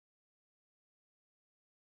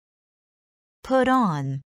put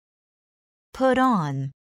on, put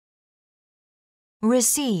on.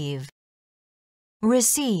 Receive,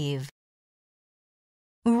 receive.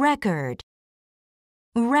 Record,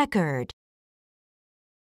 record.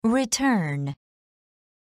 Return,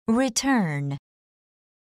 return.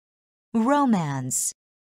 Romance,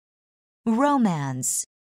 romance.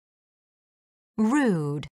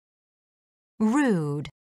 Rude, rude.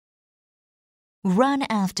 Run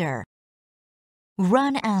after,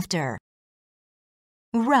 run after.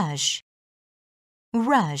 Rush,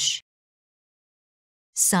 rush.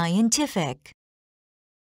 Scientific,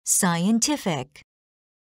 scientific.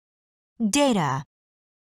 Data,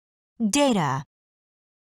 data.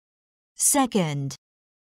 Second,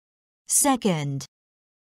 second.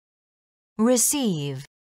 Receive,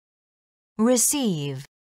 receive.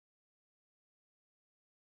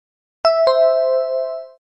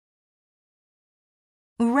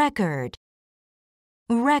 Record,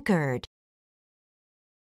 record.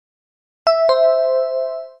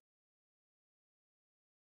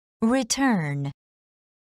 Return,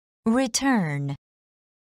 return.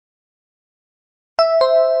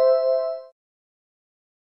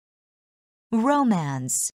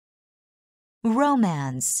 Romance,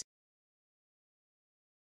 romance.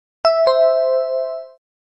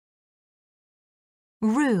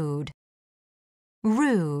 Rude,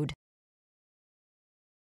 rude.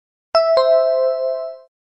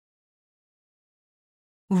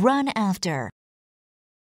 Run after,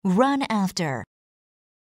 run after.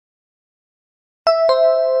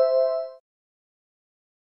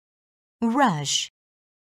 Rush,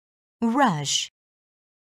 rush.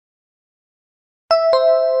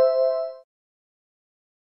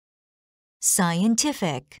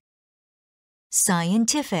 Scientific,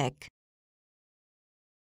 scientific.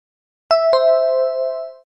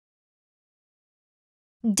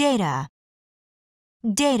 Data,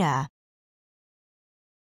 data.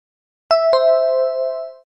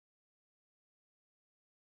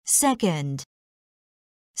 Second,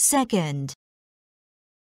 second.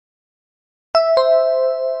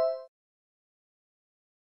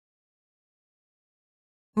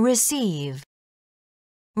 Receive,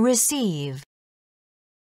 receive.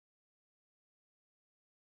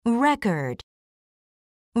 Record,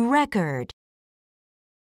 record.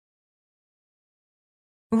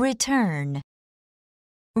 Return,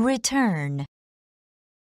 return.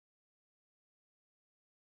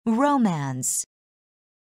 Romance,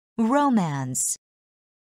 romance.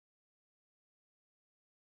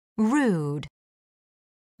 Rude,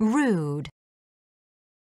 rude.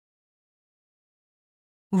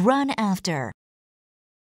 Run after,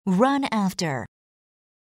 run after.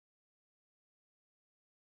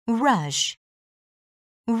 Rush,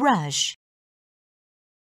 rush.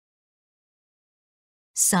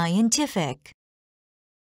 Scientific,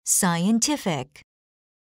 scientific.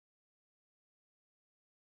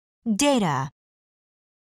 Data,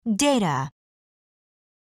 data.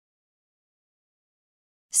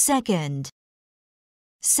 Second,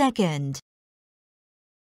 second.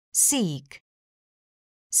 Seek,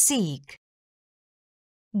 seek.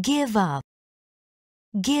 Give up,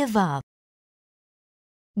 give up.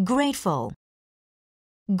 Grateful,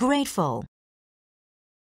 grateful.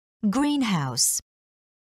 Greenhouse,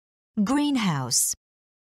 greenhouse.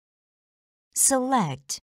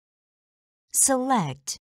 Select,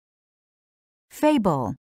 select.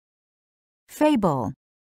 Fable, fable.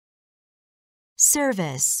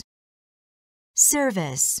 Service,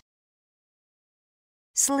 service.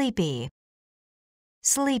 Sleepy,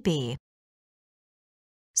 sleepy.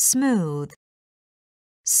 Smooth,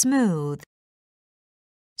 smooth.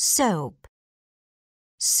 Soap,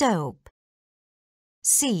 soap.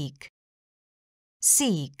 Seek,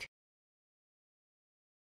 seek.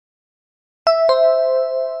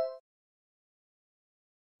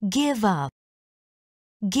 Give up,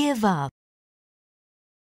 give up.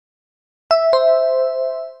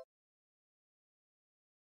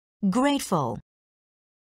 Grateful,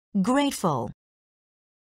 grateful.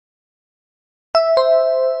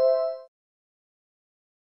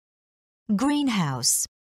 Greenhouse,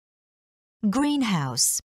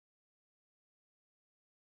 greenhouse.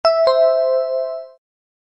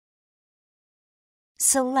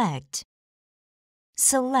 Select,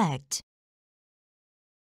 select.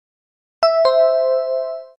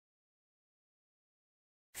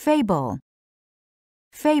 Fable,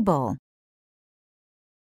 fable.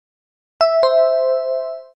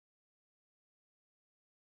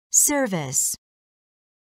 Service,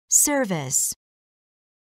 service.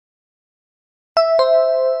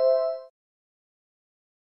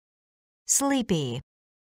 Sleepy,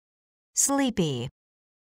 sleepy.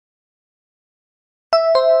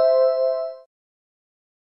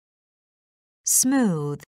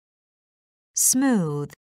 smooth,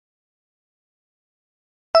 smooth.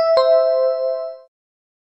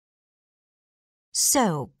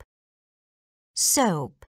 Soap,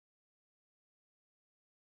 soap.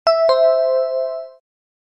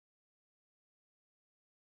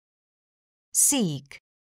 Seek,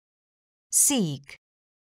 seek.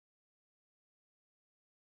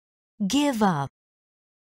 Give up,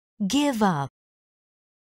 give up.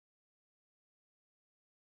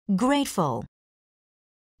 Grateful,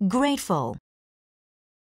 grateful.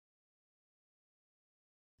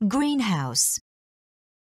 Greenhouse,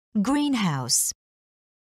 greenhouse.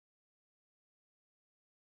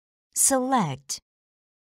 Select,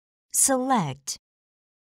 select.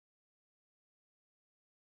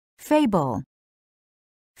 Fable,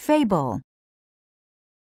 fable.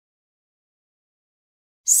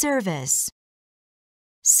 Service,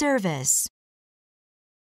 service.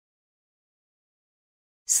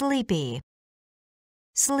 Sleepy,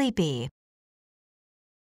 sleepy.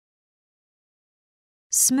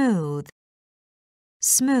 Smooth,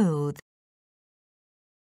 smooth.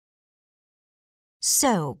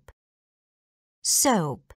 Soap,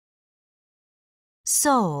 soap.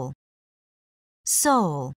 Soul,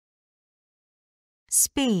 soul.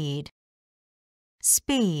 Speed,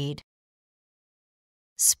 speed.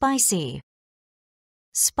 Spicy,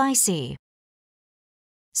 spicy.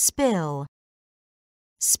 Spill,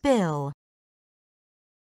 spill.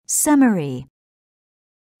 Summary,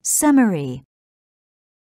 summary.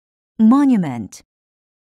 Monument,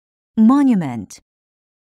 monument.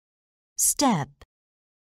 Step,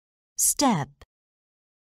 step.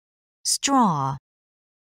 Straw,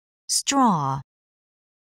 straw.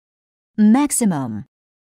 Maximum,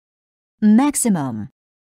 maximum.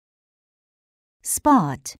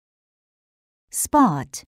 Spot,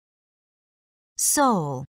 spot.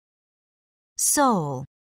 Soul, soul.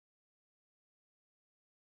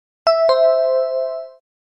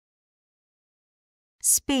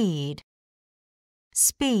 Speed,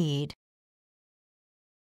 speed.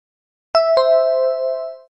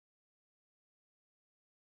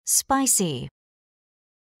 Spicy,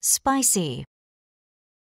 spicy.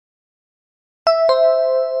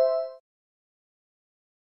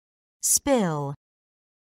 Spill,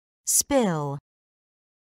 spill.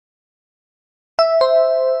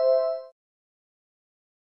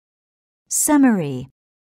 Summary,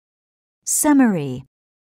 summary.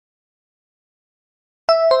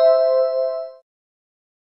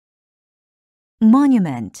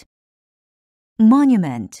 Monument,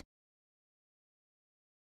 monument.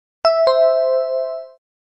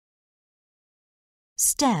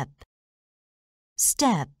 Step,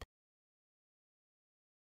 step.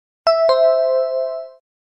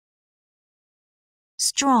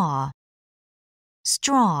 Straw,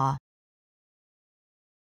 straw.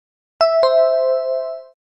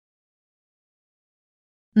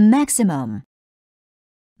 Maximum,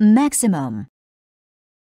 maximum.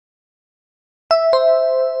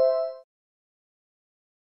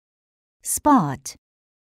 Spot,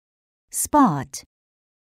 spot.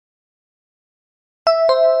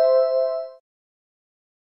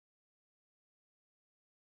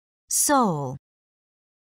 Soul,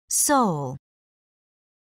 soul.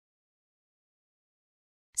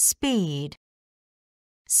 Speed,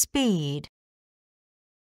 speed.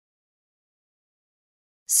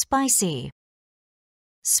 Spicy,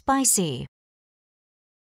 spicy.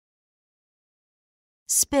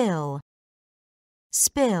 Spill,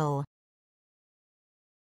 spill.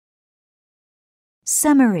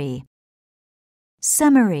 Summary,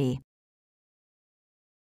 summary.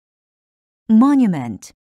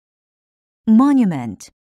 Monument, monument.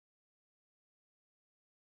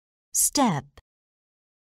 Step,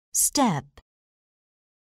 step.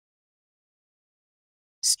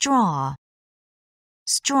 Straw,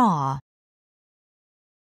 straw.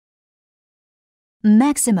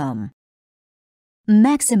 Maximum,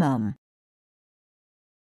 maximum.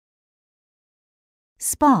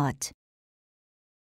 Spot,